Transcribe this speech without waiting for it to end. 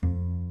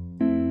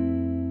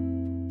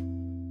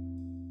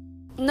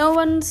no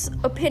one's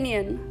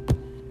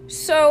opinion.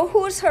 So,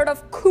 who's heard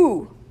of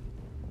coup?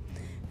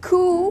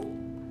 Coup,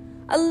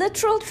 a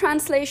literal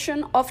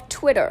translation of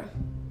Twitter.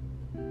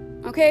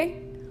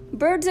 Okay?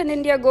 Birds in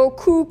India go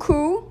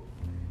coo.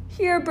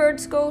 Here,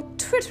 birds go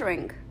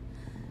twittering.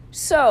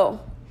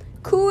 So,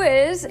 coup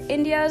is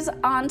India's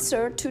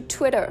answer to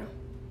Twitter.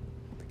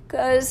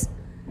 Because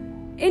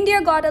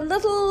India got a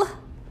little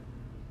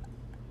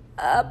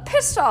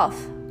pissed off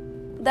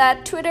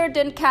that Twitter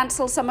didn't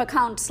cancel some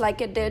accounts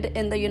like it did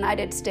in the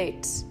United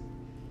States.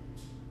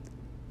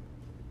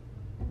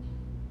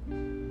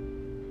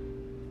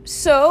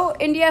 So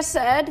India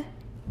said,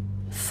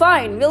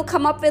 fine, we'll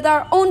come up with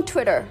our own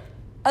Twitter.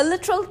 A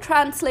literal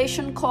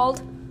translation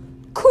called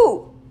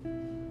coup.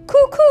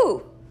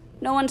 Coup.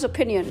 No one's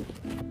opinion.